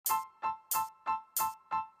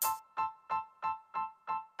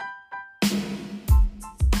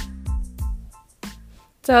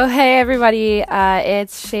So, hey everybody,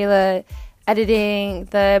 it's Shayla editing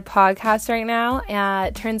the podcast right now.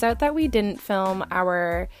 It turns out that we didn't film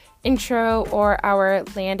our intro or our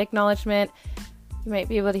land acknowledgement. You might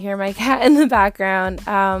be able to hear my cat in the background,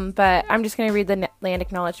 but I'm just going to read the land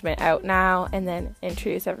acknowledgement out now and then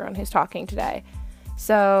introduce everyone who's talking today.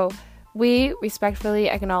 So, we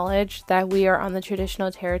respectfully acknowledge that we are on the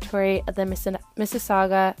traditional territory of the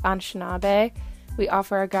Mississauga Anishinaabe. We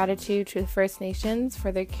offer our gratitude to the First Nations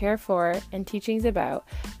for their care for and teachings about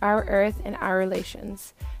our earth and our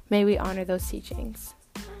relations. May we honor those teachings.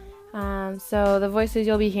 So the voices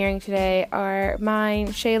you'll be hearing today are mine,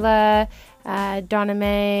 Shayla,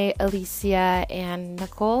 Donnamae, Alicia, and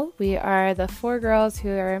Nichol. We are the four girls who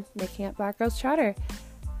are making up Black Girls Chatter.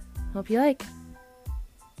 Hope you like.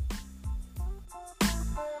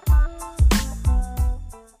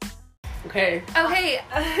 Okay,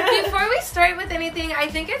 before we start with anything, I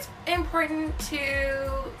think it's important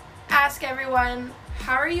to ask everyone,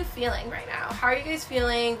 how are you feeling right now? How are you guys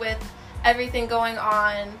feeling with everything going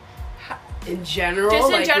on? In general?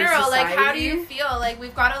 Just in general, like, how do you feel? Like,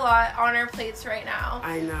 we've got a lot on our plates right now.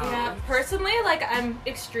 I know. Yeah, personally, like, I'm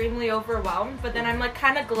extremely overwhelmed, but then I'm, like,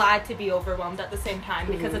 kind of glad to be overwhelmed at the same time,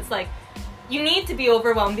 because it's, like, you need to be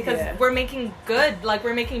overwhelmed because we're making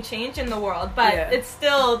we're making change in the world, but it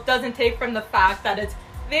still doesn't take from the fact that it's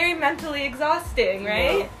very mentally exhausting,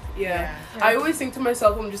 right? Yeah. I always think to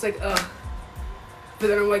myself, I'm just like, ugh. But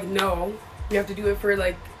then I'm like, no, you have to do it for,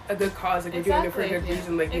 like, a good cause. Like, you're doing it for a good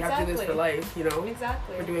reason. Like, you have to do this for life, you know?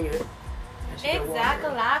 Exactly. We're doing it.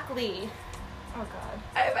 Exactly. Oh, God.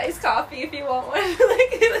 I have iced coffee if you want one.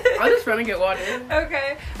 I'll just run and get water.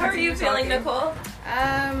 Okay. How are you feeling, Nichol?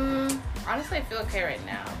 Honestly, I feel okay right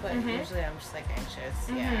now, but usually I'm just, like, anxious.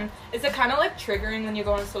 Yeah. Is it kind of, like, triggering when you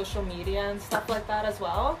go on social media and stuff like that as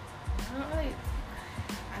well?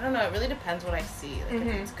 I don't know. It really depends what I see. Like,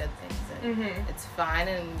 if it's good things, and it's fine,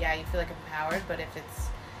 and, yeah, you feel, like, empowered, but if it's,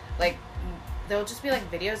 like, there'll just be, like,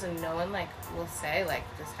 videos and no one, like, will say, like,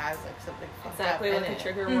 this has, like, something fucked up in like it. a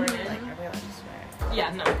trigger warning. Like, everyone just swear.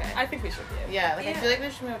 Yeah, no, okay. I think we should be. Yeah, like, I feel like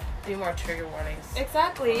there should be more trigger warnings.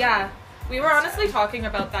 Exactly, yeah. We were honestly talking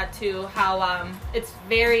about that too, how it's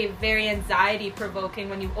very, very anxiety-provoking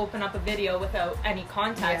when you open up a video without any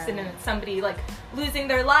context, and then it's somebody, like, losing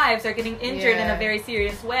their lives or getting injured in a very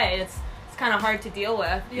serious way. It's kind of hard to deal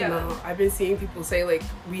with. Yeah. No, I've been seeing people say, like,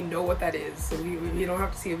 we know what that is, so we don't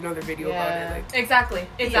have to see another video about it. Like, Exactly.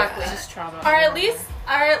 It's just trauma. Or at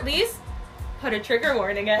least put a trigger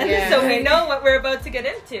warning in so we know what we're about to get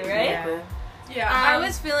into, right? Yeah, I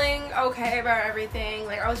was feeling okay about everything.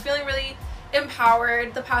 Like, I was feeling really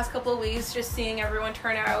empowered the past couple of weeks, just seeing everyone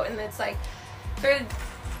turn out, and it's like they're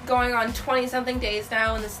going on 20-something days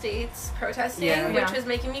now in the States protesting, which was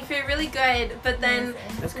making me feel really good. But then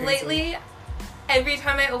lately, every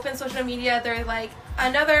time I open social media, they're like,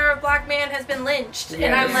 another black man has been lynched,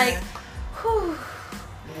 and I'm like, whew.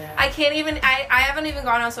 I can't even, I haven't even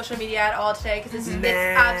gone on social media at all today because it's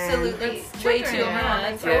absolutely way too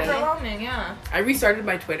overwhelming. It's overwhelming, I restarted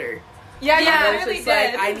my Twitter. Yeah, I was just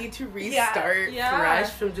like, I need to restart fresh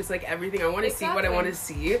from just, like, everything. I want to see what I want to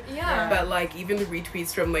see. But, like, even the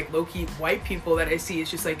retweets from, like, low-key white people that I see, it's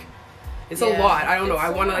just, like, it's a lot. I don't know. I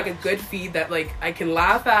want, like, a good feed that, like, I can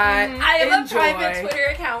laugh at, I have a private Twitter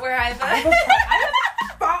account where I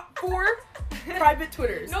have 4 private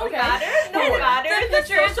Twitters. No matter. The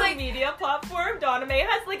social media platform, Donnamae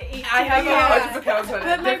has, like, 18. I have a bunch of accounts on it.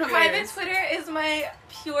 But my private Twitter is my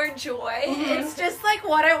pure joy. It's just, like,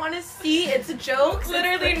 what I want to see. It's jokes.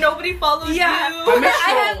 Literally, nobody follows you. I'm a troll.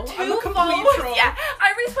 I have 2 followers. Troll. Yeah,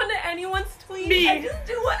 I respond to anyone's tweet. Me. I just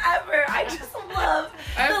do whatever. I just love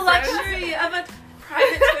the luxury of a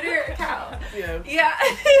private Twitter account. Yeah.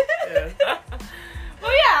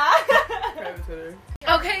 Well, yeah. Private Twitter.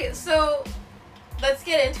 Okay, so let's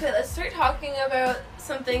get into it. Let's start talking about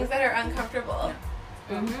some things that are uncomfortable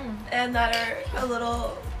and that are a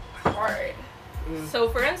little hard. So,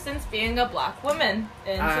 for instance, being a black woman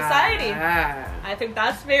in society. I think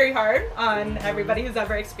that's very hard on everybody who's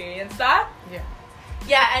ever experienced that.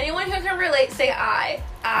 Yeah, anyone who can relate, say I.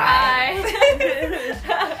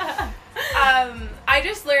 I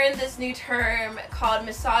just learned this new term called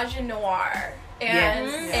misogynoir. And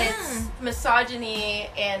it's misogyny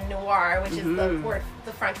and noir, which is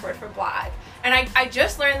the French word for black. And I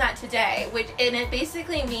just learned that today, and it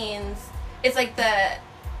basically means, it's like the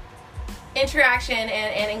interaction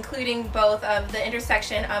and including both of the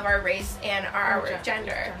intersection of our race and our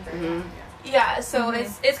gender. Yeah, so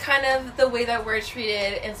it's kind of the way that we're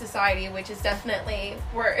treated in society, which is definitely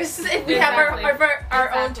worse if we have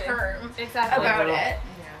our own term about it.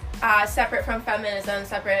 separate from feminism,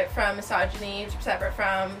 separate from misogyny, separate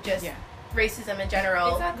from just racism in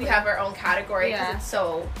general. Exactly. We have our own category because it's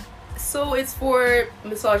so... So it's for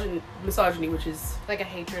misogyny, which is... like a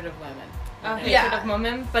hatred of women. Hatred of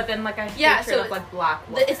women, but then like a hatred of like black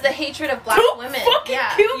women. It's the hatred of black women.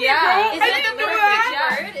 Kill me, bro. Is it the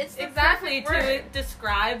perfect word? It's the exactly to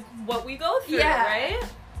describe what we go through, right?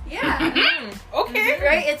 Yeah. Okay.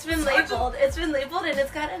 Right? It's been labeled. It's been labeled, and it's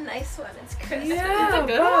got a nice one. It's crisp. Yeah, it's a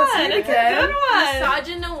good one. It's a good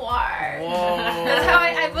one. Misogynoir. Whoa. That's how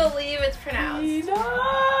I believe it's pronounced.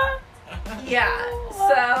 Yeah.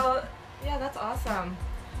 So. Yeah, that's awesome.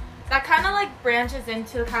 That kind of like branches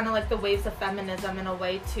into kind of like the waves of feminism in a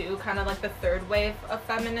way too, kind of like the third wave of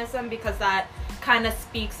feminism, because that kind of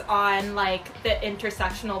speaks on like the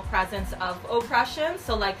intersectional presence of oppression.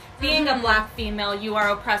 So like being a black female, you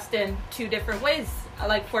are oppressed in two different ways,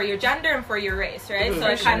 like for your gender and for your race, right? So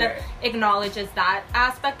it kind of acknowledges that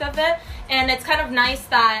aspect of it, and it's kind of nice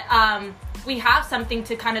that we have something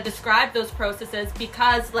to kind of describe those processes,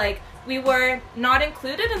 because like we were not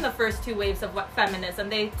included in the first two waves of feminism.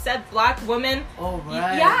 They said black women. Oh,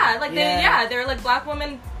 right. Yeah, like they're like black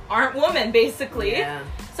women aren't women, basically. Yeah.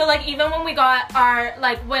 So like even when we got our,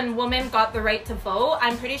 like when women got the right to vote,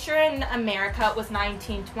 I'm pretty sure in America it was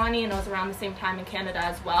 1920, and it was around the same time in Canada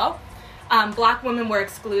as well. Black women were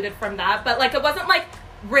excluded from that, but like it wasn't like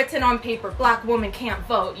written on paper, black women can't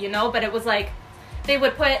vote, you know, but it was like they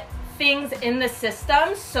would put things in the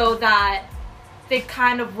system so that they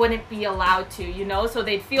kind of wouldn't be allowed to, you know, so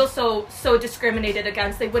they'd feel so discriminated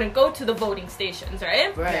against, they wouldn't go to the voting stations,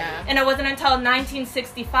 right? Right. Yeah. And it wasn't until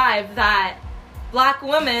 1965 that black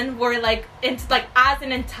women were like as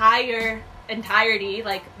an entirety,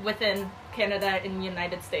 like within Canada and the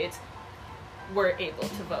United States, were able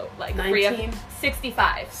to vote. Like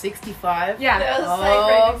 1965. 65? Yeah. That was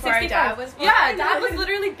like right before our dad was born. Yeah, dad was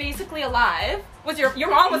literally basically alive. Was your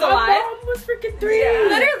mom was alive? My mom was freaking 3. Yeah.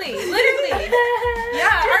 Literally.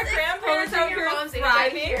 Yeah, our grandparents out here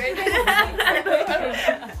thriving.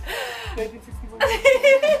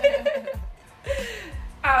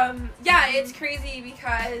 1961. Yeah, it's crazy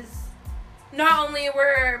because not only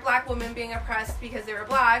were black women being oppressed because they were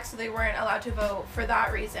black, so they weren't allowed to vote for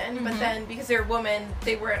that reason, but then because they were women,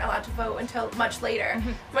 they weren't allowed to vote until much later.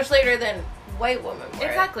 Much later than white women were.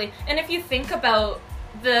 Exactly. And if you think about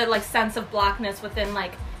the like sense of blackness within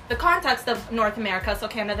like the context of North America, so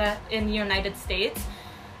Canada and the United States,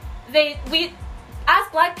 we as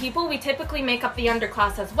black people, we typically make up the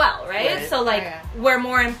underclass as well, right? So like we're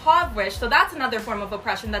more impoverished, so that's another form of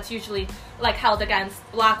oppression that's usually like held against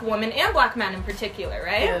black women and black men in particular,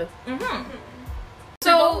 right?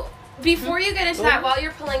 So before you get into that, while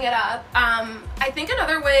you're pulling it up, I think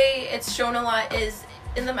another way it's shown a lot is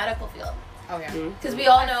in the medical field. Oh yeah, because we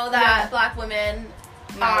all know that black women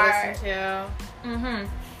are listened to.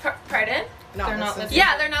 Pardon? They're not listened to.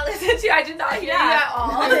 Yeah, they're not listened to. I did not hear you at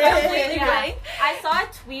all. I saw a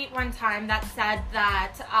tweet one time that said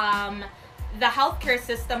that the healthcare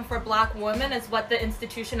system for black women is what the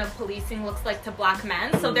institution of policing looks like to black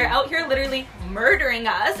men. So they're out here literally murdering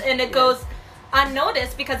us, and it goes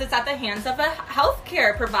unnoticed because it's at the hands of a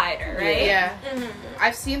healthcare provider, right? Yeah.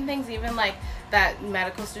 I've seen things even like that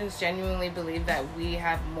medical students genuinely believe that we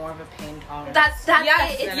have more of a pain tolerance. That's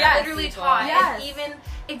it's literally taught. And even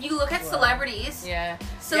if you look at celebrities,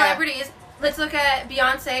 let's look at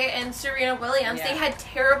Beyonce and Serena Williams. They had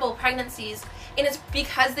terrible pregnancies, and it's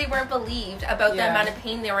because they weren't believed about the amount of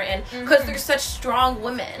pain they were in, because they're such strong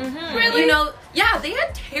women. Really? You know, they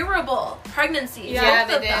had terrible pregnancies. Yeah,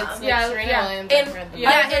 both they of did. them. Serena Williams. And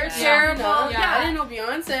terrible. I didn't know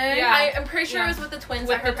Beyonce. I'm pretty sure it was with the twins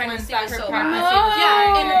that her pregnancy was so bad.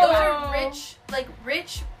 Yeah, and those are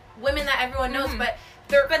rich women that everyone knows, but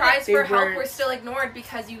their cries for help were still ignored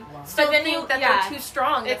because you still think that they're too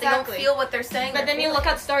strong, that they don't feel what they're saying. But then you look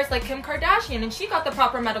at stars like Kim Kardashian, and she got the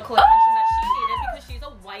proper medical attention that she needed because she's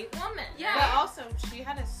a white woman. Yeah. But also, she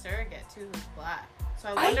had a surrogate too who's black. So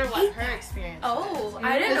I wonder what her experience was.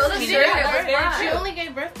 I didn't know the surrogate was black. She only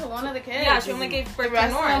gave birth to one of the kids. Yeah, she only gave birth to the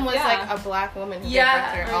rest of them was like a black woman who gave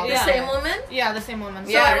birth to her. The same woman? Yeah, the same woman.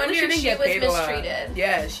 So I wonder if she was mistreated.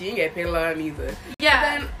 Yeah, she didn't get paid a lot either. Yeah. But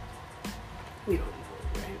then, we don't know,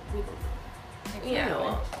 right? We don't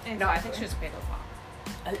know. Yeah. No, I think she was paid a lot.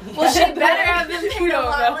 Well, she better have been paid a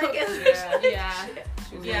lot.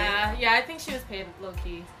 Yeah, I think she was paid low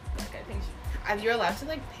key. Like, I think she. You're allowed to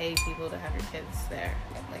like pay people to have your kids there.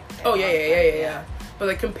 Like, yeah. but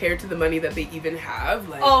like compared to the money that they even have,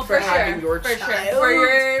 like for having your for child, for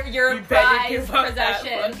your you better prize give up that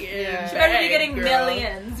possession. fucking You better be getting girl.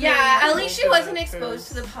 millions. Yeah, at least she wasn't exposed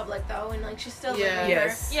to the public though, and like she's still living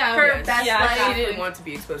her best life. She didn't want to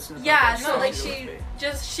be exposed to the public. Yeah, so like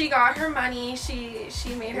she got her money, she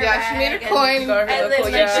made her she made her coin, and then like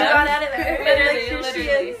she got out of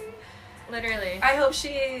there. Literally. I hope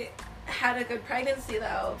she had a good pregnancy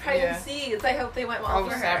though. Pregnancies, I hope they went well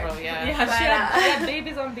for her. Several, She had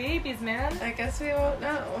babies on babies, man. I guess we won't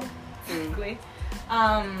know. Exactly.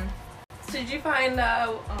 So did you find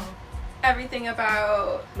everything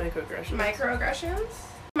about microaggressions?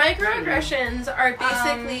 Microaggressions are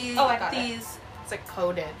basically these. It's like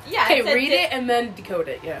coded. Yeah. Okay, read it and then decode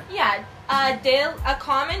it. Yeah. Yeah. A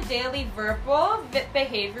common daily verbal,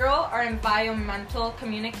 behavioral, or environmental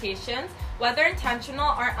communications, whether intentional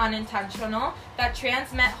or unintentional, that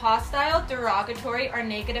transmit hostile, derogatory, or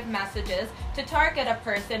negative messages to target a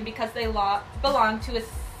person because they belong to a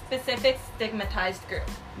specific stigmatized group.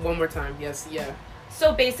 One more time. Yes. Yeah.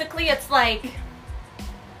 So basically, it's like,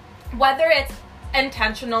 whether it's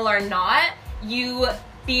intentional or not, you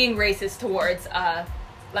being racist towards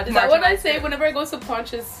like. Is that what I say whenever I go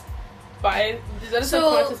subconscious bias? Is that a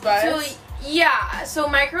subconscious bias? So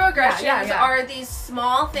microaggressions are these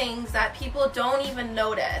small things that people don't even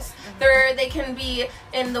notice. They can be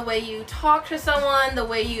in the way you talk to someone, the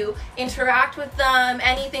way you interact with them,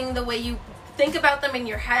 anything, the way you think about them in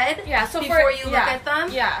your head before you look at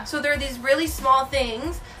them. Yeah. So there are these really small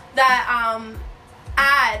things that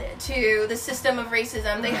add to the system of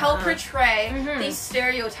racism. They help portray these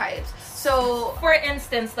stereotypes. So, for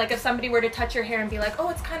instance, like if somebody were to touch your hair and be like, "Oh,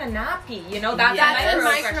 it's kind of nappy," you know, that's a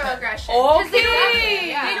microaggression.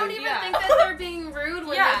 Okay. They don't even think that they're being rude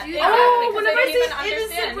when they do that. Oh, whenever I say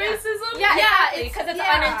innocent racism. Yeah, because it's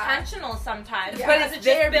unintentional sometimes. Yeah. But it's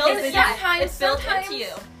there built it's built into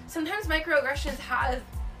you. Sometimes microaggressions have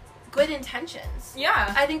good intentions.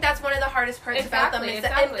 Yeah. I think that's one of the hardest parts about them.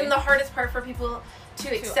 And the hardest part for people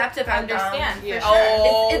to accept about understand.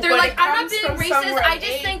 Them. They're like, I'm not being racist. I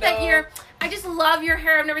just think that I just love your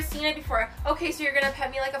hair. I've never seen it before. Okay, so you're gonna pet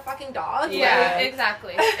me like a fucking dog? Yeah,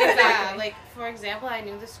 exactly. Yeah, like for example, I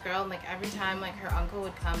knew this girl, and like every time like her uncle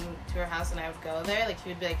would come to her house and I would go there, like he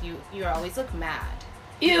would be like, you always look mad.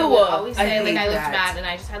 Ew. He would always say I looked that. mad, and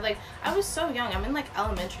I just had like, I was so young. I'm in like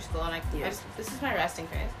elementary school, and this is my resting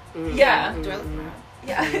face. Mm-hmm. Yeah. Do I look mad?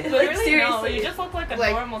 Yeah. Like, seriously, you just look like a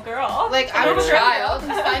normal girl. Like I'm a child,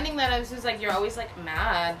 and finding that I was just like, you're always like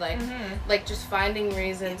mad, like just finding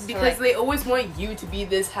reasons because they always want you to be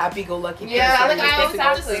this happy-go-lucky person. Yeah, like I always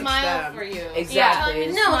have to smile for you. Exactly.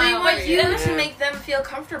 No, they want you to make them feel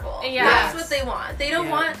comfortable. Yeah, that's what they want. They don't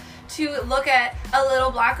want to look at a little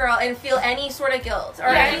black girl and feel any sort of guilt or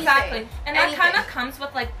anything. Exactly. And that kind of comes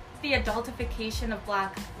with like the adultification of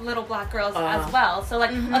little black girls as well. So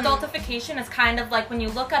like adultification is kind of like when you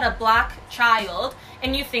look at a black child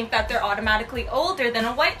and you think that they're automatically older than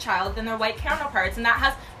a white child, than their white counterparts, and that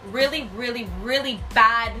has really, really, really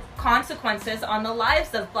bad consequences on the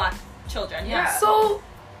lives of black children. Yeah. So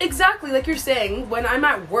exactly like you're saying, when I'm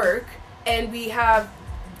at work and we have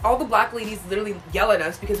all the black ladies literally yell at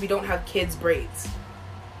us because we don't have kids' braids.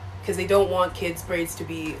 Because they don't want kids' braids to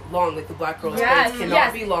be long, like the black girls' braids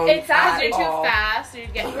cannot be long. Exactly. You're too fast, or you're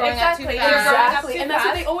growing up too fast. Exactly. And that's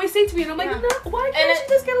what they always say to me, and I'm like, no, why can't you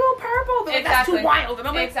just get a little purple? They're like, that's too wild. And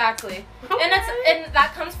I'm like, exactly. And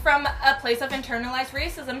that comes from a place of internalized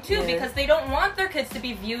racism too, because they don't want their kids to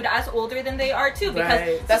be viewed as older than they are too,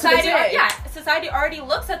 because society already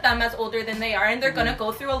looks at them as older than they are, and they're gonna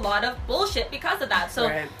go through a lot of bullshit because of that. So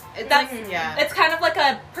it's kind of like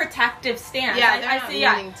a protective stance.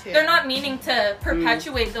 They're not meaning to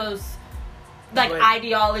perpetuate those like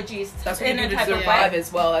ideologies in a type of way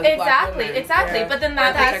as well as exactly. But then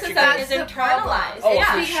that system is internalized.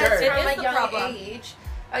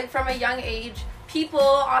 From a young age, people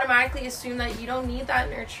automatically assume that you don't need that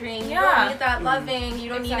nurturing, you don't need that loving, you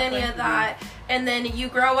don't need any of that, and then you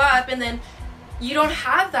grow up and then you don't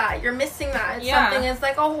have that. You're missing that. Something is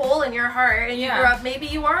like a hole in your heart, and you grew up. Maybe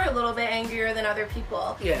you are a little bit angrier than other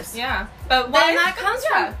people. Yes. Yeah. But then that comes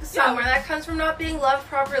from somewhere. That comes from not being loved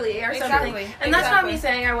properly or something. And that's not me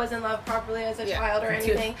saying I wasn't loved properly as a child or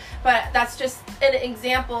anything. But that's just an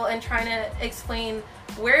example and trying to explain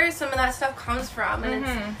where some of that stuff comes from,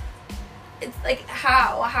 and it's like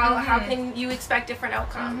how can you expect different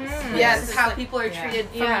outcomes? This is how people are treated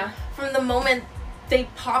from the moment they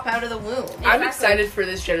pop out of the womb. I'm excited for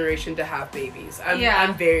this generation to have babies.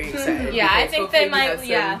 I'm very excited. I think they might.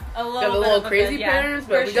 A little crazy parents,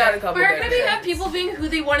 but we got a couple. We're gonna have people being who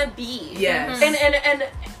they want to be. Yes. And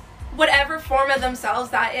whatever form of themselves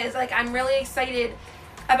that is. Like, I'm really excited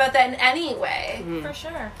about that in any way. For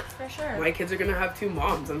sure. My kids are gonna have 2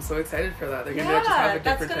 moms. I'm so excited for that. They're gonna just have a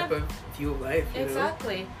different type of view of life.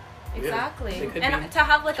 Exactly. Yeah, and to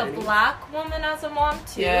have like Chinese. A black woman as a mom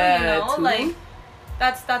too, like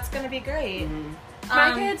that's gonna be great.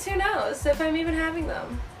 My kids, who knows if I'm even having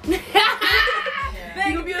them.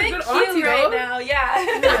 You'll be a good auntie right now.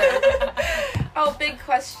 Oh, big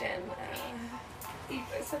question.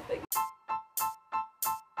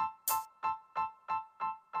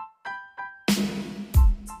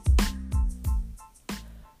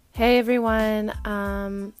 Hey everyone,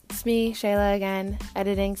 it's me, Shae again,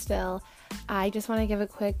 editing still. I just want to give a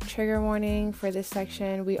quick trigger warning for this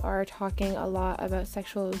section. We are talking a lot about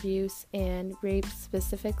sexual abuse and rape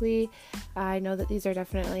specifically. I know that these are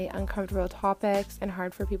definitely uncomfortable topics and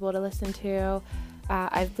hard for people to listen to.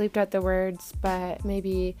 I've bleeped out the words, but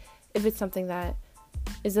maybe if it's something that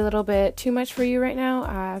is a little bit too much for you right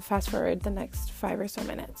now, fast forward the next 5 or so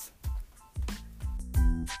minutes.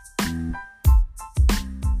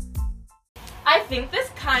 I think this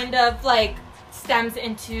kind of like stems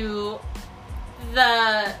into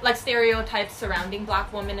the like stereotypes surrounding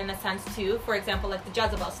black women in a sense too. For example, like the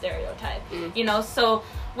Jezebel stereotype, you know. So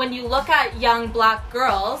when you look at young black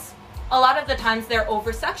girls, a lot of the times they're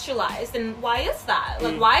over sexualized, and why is that?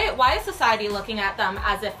 Like why is society looking at them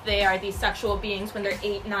as if they are these sexual beings when they're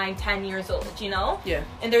 8, 9, 10 years old? You know. Yeah.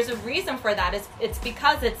 And there's a reason for that. It's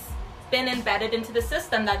because it's been embedded into the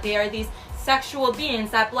system that they are these sexual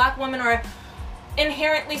beings, that black women are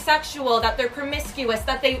inherently sexual, that they're promiscuous,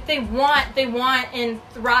 that they want and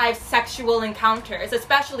thrive sexual encounters,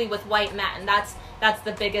 especially with white men. That's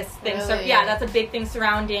the biggest thing. Really? So yeah, that's a big thing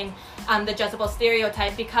surrounding the Jezebel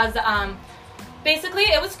stereotype, because basically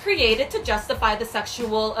it was created to justify the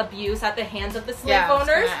sexual abuse at the hands of the slave owners.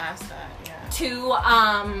 I was gonna ask that. Yeah. To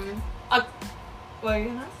what are you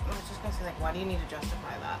gonna ask? I was just gonna say, like, why do you need to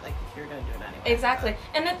justify that? Like, if you're gonna do it anyway. Exactly.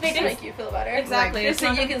 And they didn't make you feel better. Exactly. Just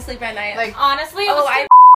so you can sleep at night. Like, honestly, I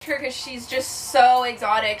her because she's just so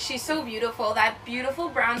exotic. She's so beautiful. That beautiful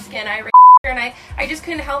brown skin. I her and I just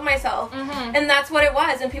couldn't help myself. And that's what it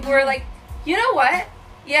was. And people were like, you know what?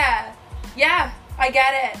 Yeah, I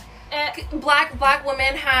get it. Black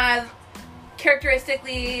women have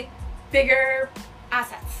characteristically bigger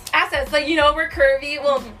assets. Like, you know, we're curvy.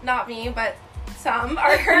 Well, not me, but some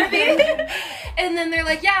are curvy. And then they're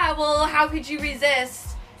like, yeah, well, how could you resist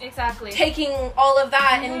taking all of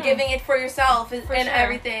that and giving it for yourself and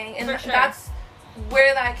everything? And that's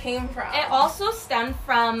where that came from. It also stemmed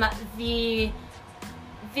from the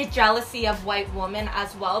jealousy of white women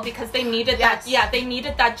as well, because they needed they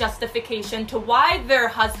needed that justification to why their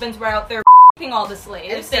husbands were out there all the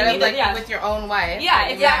slaves. Instead they needed, with your own wife. Yeah,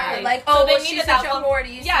 exactly. Yeah, like, oh, so well, she's such a whore.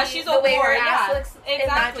 She's a whore.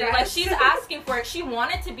 Exactly. Like, she's asking for it. She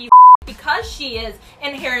wanted to be because she is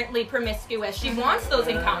inherently promiscuous. She wants those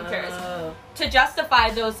encounters. To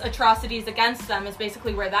justify those atrocities against them is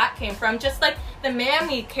basically where that came from. Just like the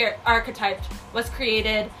mammy archetype was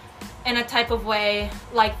created in a type of way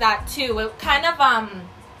like that too. It kind of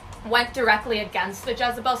went directly against the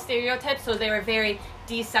Jezebel stereotype, so they were very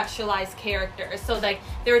desexualized characters. So like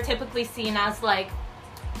they were typically seen as like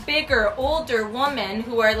bigger, older women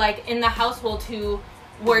who are like in the household who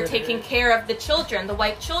were taking care of the children, the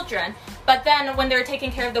white children. But then when they were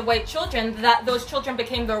taking care of the white children, those children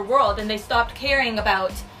became their world, and they stopped caring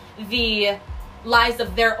about the lives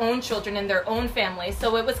of their own children and their own family.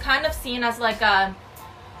 So it was kind of seen as like a,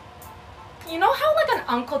 you know how like an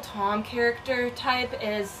Uncle Tom character type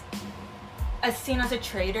is seen as a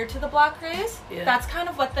traitor to the black race? Yeah. That's kind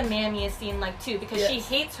of what the mammy is seen like too, because she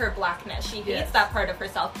hates her blackness. She hates that part of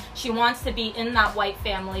herself. She wants to be in that white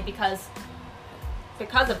family because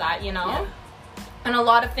of that, you know? Yeah. And a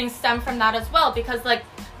lot of things stem from that as well, because like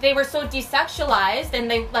they were so desexualized, and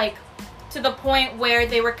they like to the point where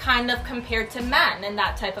they were kind of compared to men in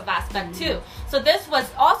that type of aspect too. So this was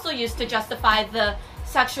also used to justify the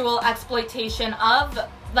sexual exploitation of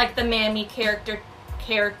like the mammy character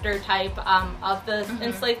type of the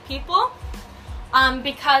enslaved people,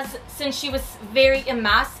 because since she was very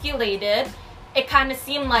emasculated, it kind of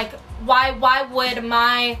seemed like why would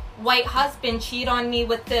my white husband cheat on me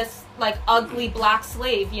with this like ugly black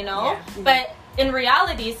slave, you know? But in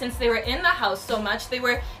reality, since they were in the house so much, they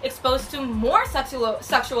were exposed to more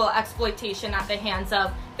sexual exploitation at the hands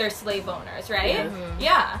of their slave owners, right?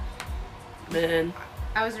 Man,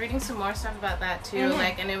 I was reading some more stuff about that too,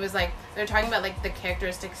 like, and it was like they're talking about like the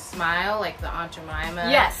characteristic smile, like the Aunt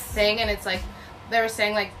Jemima thing, and it's like they were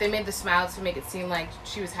saying, like, they made the smiles to make it seem like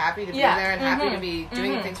she was happy to be there and happy to be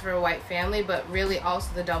doing things for a white family, but really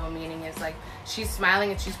also the double meaning is, like, she's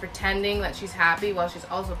smiling and she's pretending that she's happy while she's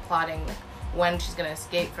also plotting, like, when she's gonna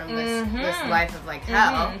escape from this life of, like,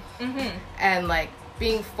 hell. And, like,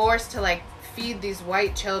 being forced to, like, feed these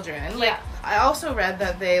white children. Like, I also read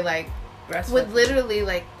that they, like, would literally,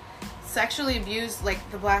 like, sexually abuse,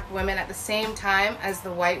 like, the black women at the same time as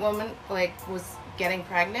the white woman, like, was getting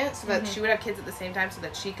pregnant, so that she would have kids at the same time, so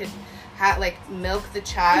that she could milk the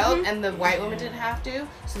child, and the white woman didn't have to,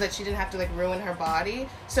 so that she didn't have to, like, ruin her body.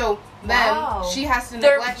 So then she has to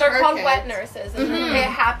neglect her They're called kids. wet nurses, and it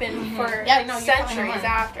happened for centuries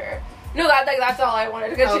after. No, that's all I wanted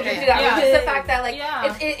to go to that. Which is the fact that, like,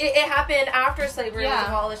 it happened after slavery was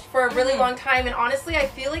abolished for a really long time, and honestly, I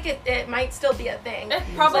feel like it might still be a thing. It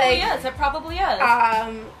probably is. It probably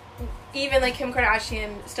is. Even, like, Kim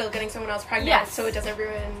Kardashian still getting someone else pregnant, so it doesn't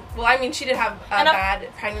ruin... Well, I mean, she did have a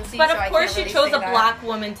bad pregnancy, but so of course she chose a black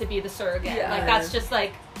woman to be the surrogate. Like, that's just,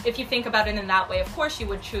 like, if you think about it in that way, of course she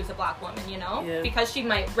would choose a black woman, you know? Yeah. Because she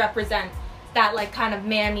might represent that, like, kind of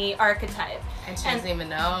mammy archetype. And she doesn't even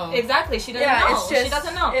know. Exactly, she doesn't know. She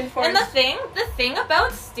doesn't know. And the thing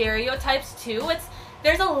about stereotypes, too,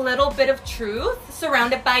 there's a little bit of truth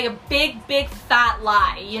surrounded by a big, big, fat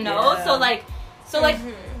lie, you know? So, like...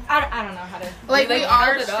 I don't know how to... Like, we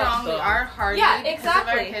are strong, we are hardy because of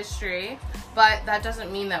our exactly. history, but that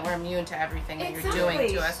doesn't mean that we're immune to everything that you're doing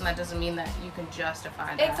to us, and that doesn't mean that you can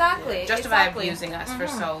justify that. Justify abusing us for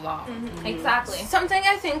so long. Exactly. Something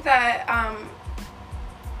I think that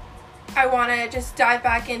I want to just dive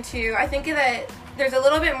back into, I think that there's a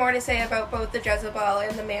little bit more to say about both the Jezebel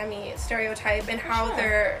and the mammy stereotype and how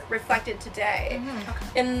they're reflected today.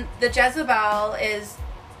 And the Jezebel is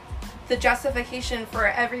the justification for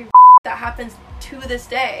every that happens to this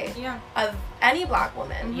day of any black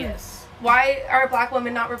woman. Yes. Why are black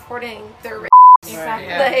women not reporting their Exactly.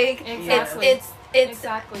 Like, exactly.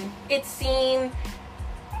 it's seen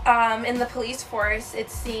in the police force.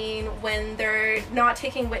 It's seen when they're not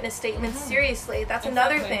taking witness statements seriously. That's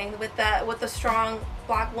another thing with the strong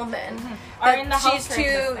black woman. Or in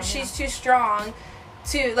the she's too strong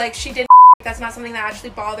to, like, she did. That's not something that actually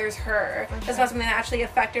bothers her. That's not something that actually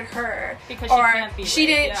affected her. Because she can't be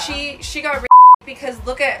raped. She got raped because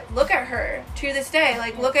look at her to this day.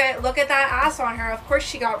 Like, look at that ass on her. Of course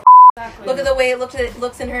she got raped. Exactly. Look at the way it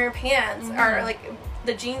looks in her pants, or like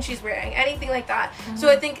the jeans she's wearing, anything like that. So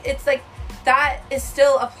I think it's like that is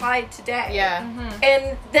still applied today.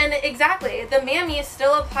 And then the mammy is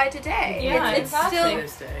still applied today. It's still to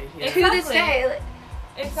this day. to this day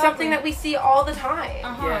something that we see all the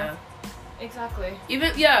time. Exactly.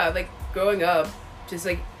 Even, like, growing up, just,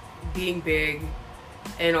 like, being big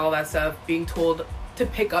and all that stuff, being told to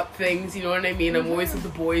pick up things, you know what I mean? I'm always with the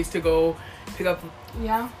boys to go pick up,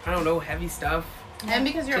 I don't know, heavy stuff. And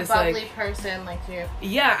because you're just a bubbly person, like you.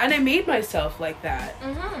 Yeah, and I made myself like that.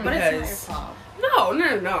 But it's not your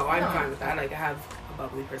fault. No. I'm fine with that. Like, I have a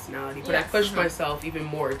bubbly personality, but I pushed myself even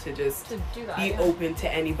more to just be open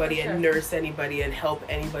to anybody and nurse anybody and help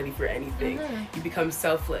anybody for anything. You become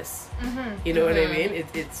selfless. You know what I mean?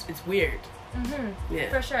 It's weird. Yeah,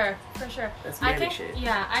 for sure. That's mammy shit.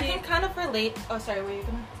 I can kind of relate. Oh, sorry, were you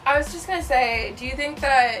gonna? I was just gonna say, do you think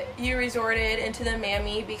that you resorted into the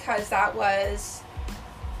mammy because that was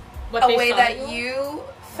a way that you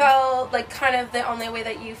felt, like, kind of the only way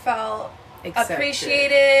that you felt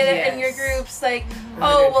appreciated in your groups? Like,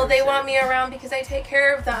 100%. They want me around because I take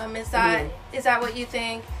care of them. Is that what you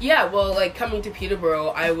think? Yeah, well, like, coming to Peterborough,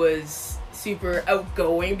 I was super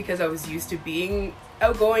outgoing because I was used to being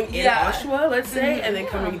outgoing in Oshawa, let's say, and then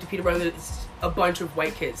coming into Peterborough, there's a bunch of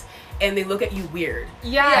white kids, and they look at you weird.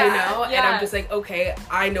 You know? And I'm just like, okay,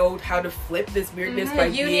 I know how to flip this weirdness by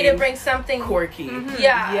you need to bring something quirky.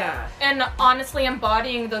 And honestly,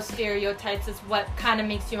 embodying those stereotypes is what kind of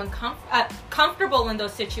makes you comfortable in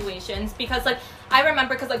those situations, because, like, I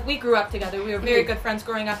remember, because, like, we grew up together. We were very good friends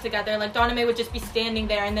growing up together. Like, Donnamae would just be standing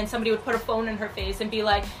there, and then somebody would put a phone in her face and be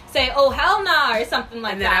like, say, oh, hell nah, or something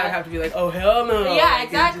like that. And then I would have to be like, oh, hell no. Yeah,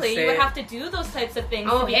 exactly. You would have to do those types of things.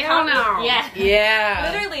 Oh, hell no.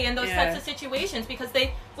 Yeah. Literally in those types of situations, because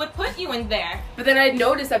they would put you in there. But then I'd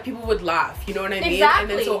notice that people would laugh, you know what I mean? And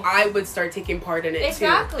then so I would start taking part in it, too.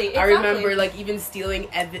 I remember, like, even stealing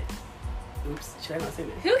oops, should I not say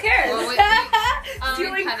that? Who cares? Well,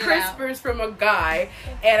 stealing crispers from a guy,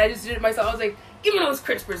 and I just did it myself. I was like, give me those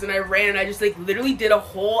crispers, and I ran, and I just, like, literally did a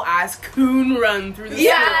whole ass coon run through the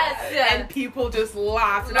store, and people just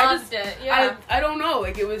laughed. And I don't know,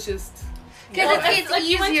 like, it was just... Because it's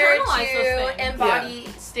easier to embody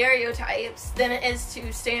stereotypes than it is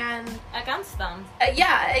to stand against them.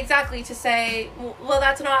 Yeah, exactly. To say, well,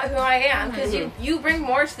 that's not who I am, because you bring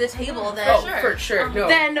more to the table than for sure. No,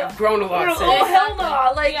 then I've grown a lot. Oh hell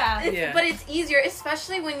no! Like, yeah. But it's easier,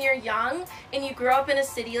 especially when you're young and you grow up in a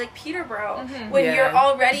city like Peterborough, when you're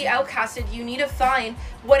already outcasted. You need to find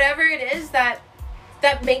whatever it is that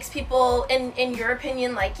makes people, in your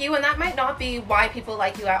opinion, like you, and that might not be why people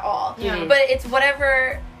like you at all. But it's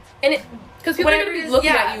whatever, and it. Because people are going to be looking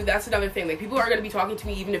at you. That's another thing. Like, people are going to be talking to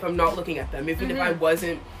me even if I'm not looking at them. Even if I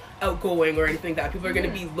wasn't outgoing or anything like that. People are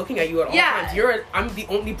going to be looking at you at all times. I'm the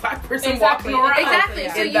only black person walking around. Exactly.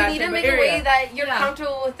 So you need to make a way that you're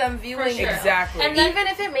comfortable with them viewing you. Exactly. And even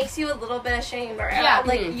if it makes you a little bit ashamed or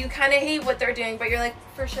like you kind of hate what they're doing, but you're like,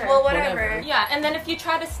 for sure. Well, whatever. Yeah, and then if you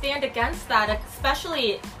try to stand against that,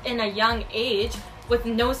 especially in a young age, with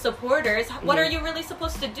no supporters, what are you really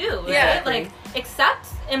supposed to do? Right? Yeah. Like,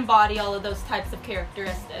 embody all of those types of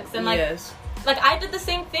characteristics. And like, like I did the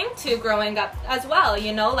same thing too growing up as well,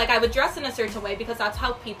 you know? Like, I would dress in a certain way because that's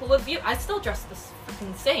how people would view. I still dress this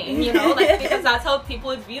freaking same, you know? Like, because that's how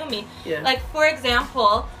people would view me. Yeah. Like, for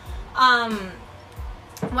example,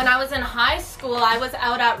 when I was in high school, I was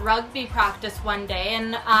out at rugby practice one day,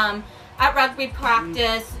 and at rugby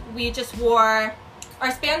practice, we just wore our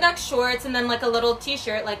spandex shorts and then like a little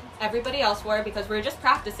t-shirt like everybody else wore because we were just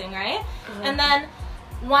practicing, right? And then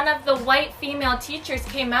one of the white female teachers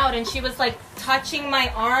came out and she was like touching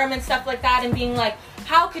my arm and stuff like that and being like,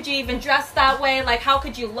 how could you even dress that way? Like, how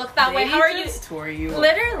could you look that way? How are you?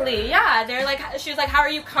 Literally, yeah. They're like, she was like, how are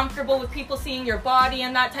you comfortable with people seeing your body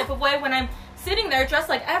in that type of way when I'm sitting there dressed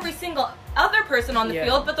like every single other person on the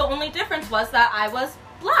field, but the only difference was that I was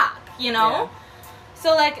black, you know?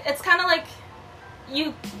 So like, it's kind of like,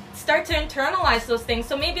 you start to internalize those things.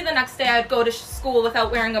 So maybe the next day I'd go to school without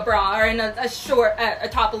wearing a bra or in a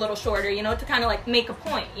top a little shorter, you know, to kind of like make a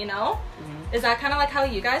point, you know? Is that kind of like how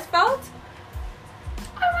you guys felt?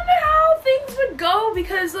 I wonder how things would go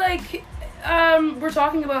because like we're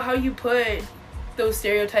talking about how you put those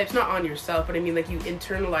stereotypes not on yourself, but I mean like you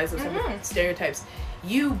internalize those stereotypes.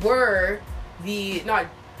 You were the not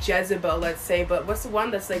Jezebel, let's say, but what's the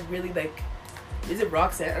one that's like really like, is it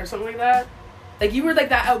Roxanne or something like that? Like, you were, like,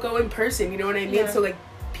 that outgoing person, you know what I mean? Yeah. So, like,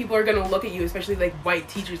 people are going to look at you, especially, like, white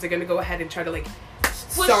teachers. They're going to go ahead and try to, like,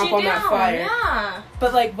 stomp on that fire. Yeah.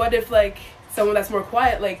 But, like, what if, like, someone that's more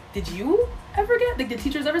quiet, like, did you ever get, like, did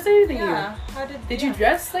teachers ever say anything to you? How did you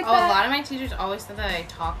dress like that? A lot of my teachers always said that I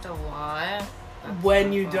talked a lot.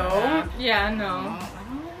 When you don't? Yeah, no.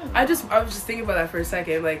 I was just thinking about that for a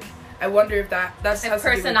second, like, I wonder if that's if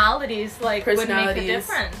personalities like would make a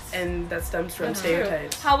difference, and that stems from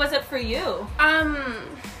stereotypes. How was it for you?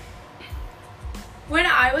 When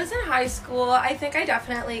I was in high school, I think I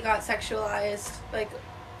definitely got sexualized, like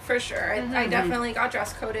for sure. I definitely got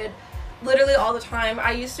dress coded, literally all the time.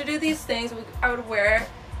 I used to do these things. I would wear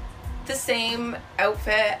the same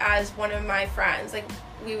outfit as one of my friends, like.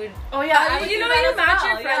 We would. Oh yeah, you know, you match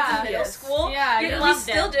your friends in middle school. Yeah, we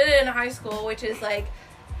still did it in high school, which is like.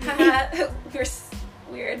 We're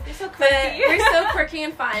weird. You're so quirky. We're so quirky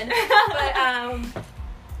and fun. But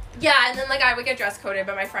yeah, and then like I would get dress coded,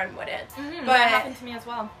 but my friend wouldn't. But that happened to me as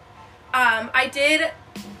well. I did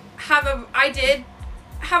have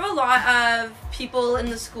a lot of people in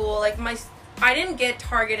the school. Like I didn't get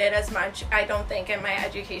targeted as much, I don't think, in my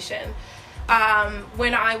education.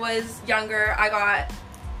 When I was younger, I got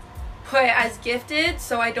put as gifted,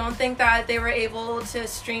 so I don't think that they were able to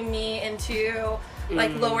stream me into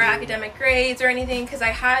like lower academic grades or anything, because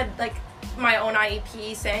I had like my own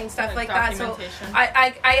IEP saying stuff like that. So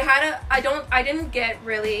I didn't get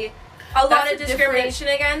really a lot of discrimination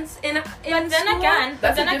against in but then school. Again, that's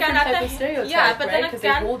but then a again, different type of stereotype, yeah, but right? then Because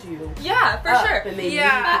again, they hold you. Yeah, for sure.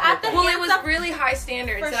 It was really high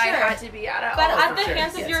standards that I had to be at. But at the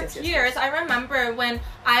hands of your peers, I remember when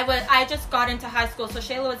I just got into high school. So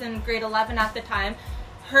Shayla was in grade 11 at the time.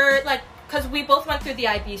 Her because we both went through the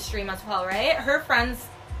IB stream as well, right? Her friends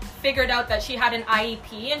figured out that she had an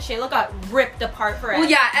IEP, and Shayla got ripped apart for it. Well,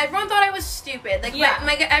 yeah, everyone thought I was stupid. Like,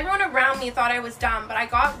 everyone around me thought I was dumb, but I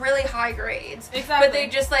got really high grades. Exactly. But they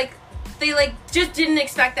just didn't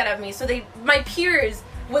expect that of me. So my peers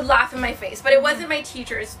would laugh in my face, but it wasn't my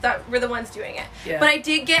teachers that were the ones doing it. Yeah. But I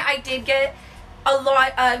did get a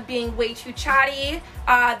lot of being way too chatty.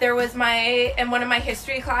 There was in one of my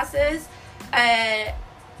history classes,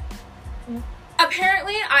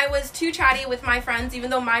 apparently, I was too chatty with my friends, even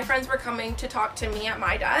though my friends were coming to talk to me at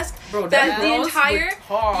my desk. Bro, the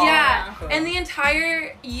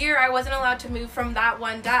entire year I wasn't allowed to move from that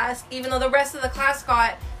one desk, even though the rest of the class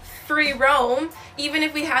got free roam. Even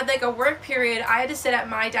if we had like a work period, I had to sit at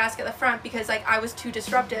my desk at the front because like I was too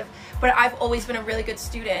disruptive. But I've always been a really good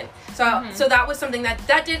student, so so that was something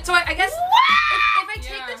that did. So I guess if I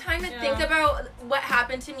take the time to think about what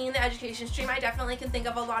happened to me in the education stream, I definitely can think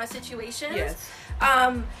of a lot of situations. Yes.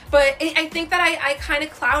 But I think that I kind of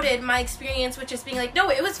clouded my experience with just being like, no,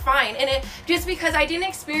 it was fine. And it just because I didn't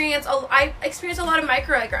experience, I experienced a lot of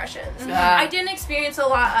microaggressions. I didn't experience a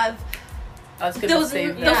lot of those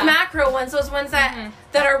macro ones, those ones that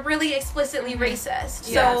are really explicitly racist.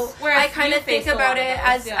 So I kind of think about it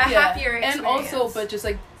as a happier experience. And also, but just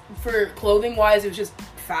like for clothing wise, it was just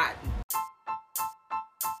fat.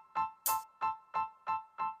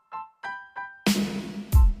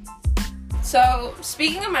 So,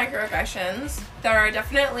 speaking of microaggressions, there are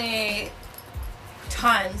definitely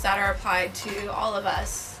tons that are applied to all of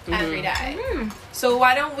us every day. So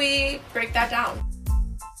why don't we break that down?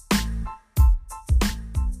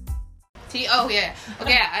 Oh yeah.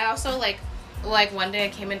 Okay, I also like one day I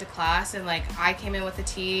came into class and like I came in with a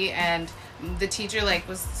tea and the teacher like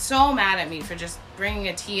was so mad at me for just bringing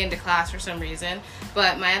a tea into class for some reason,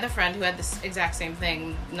 but my other friend who had this exact same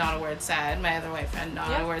thing, not a word said, my other white friend,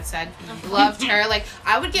 not a word said, loved her. Like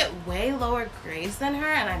I would get way lower grades than her,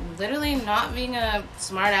 and I'm literally not being a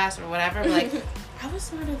smart ass or whatever, but like I was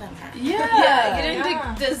smarter than her. Yeah, you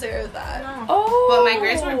didn't deserve that. No. Oh, but my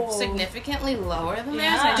grades were significantly lower than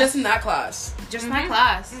theirs. Just in that class. Just my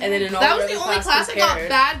class. And then in all that was the only class I got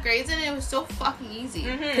bad grades in, and it was so fucking easy.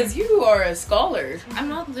 Because you are a scholar.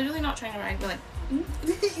 I'm literally not trying to rank, but like.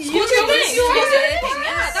 Yeah,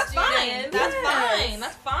 that's fine.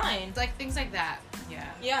 That's fine. It's like things like that.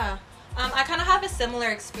 Yeah. I kind of have a similar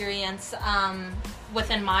experience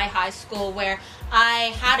within my high school where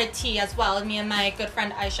I had a tea as well. Me and my good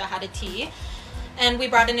friend Aisha had a tea. And we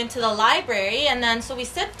brought it into the library, and then so we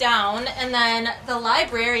sit down, and then the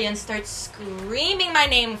librarian starts screaming my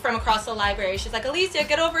name from across the library. She's like, Alicia,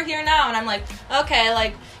 get over here now. And I'm like, okay,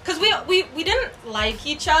 like, because we didn't like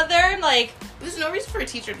each other, like. There's no reason for a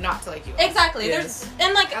teacher not to like you. Exactly. Yes.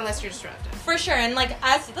 And like unless you're disruptive. For sure, and like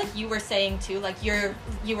as like you were saying too, like you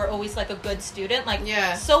were always like a good student, like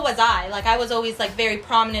so was I. Like I was always like very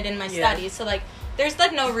prominent in my studies, so like there's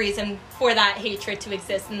like no reason for that hatred to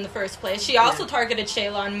exist in the first place. She also targeted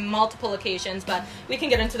Shayla on multiple occasions, but we can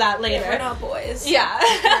get into that later. Yeah, we're not boys. Yeah,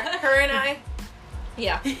 her and I.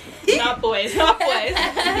 Yeah, not boys, not boys.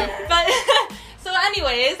 But. So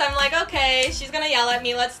anyways, I'm like, okay, she's gonna yell at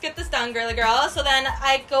me. Let's get this done, girly girl. So then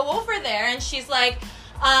I go over there, and she's like,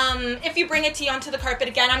 if you bring a tea onto the carpet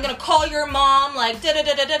again, I'm gonna call your mom, like,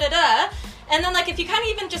 da-da-da-da-da-da-da. And then, like, if you kind of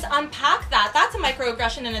even just unpack that, that's a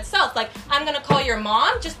microaggression in itself. Like, I'm gonna call your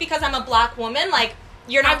mom just because I'm a black woman, like,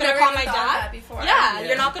 you're not going to call my dad. Yeah,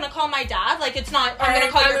 you're not going to call my dad. Like, it's not, I'm going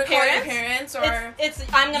to call your parents. Or it's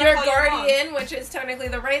I'm going to call your guardian, which is technically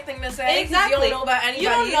the right thing to say. Exactly. You don't know about anybody. You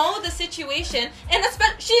don't know the situation. And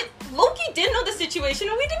Loki did know the situation,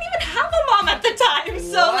 and we didn't even have a mom at the time.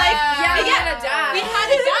 So, like, we had a dad. We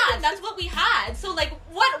had a dad. That's what we had. So, like,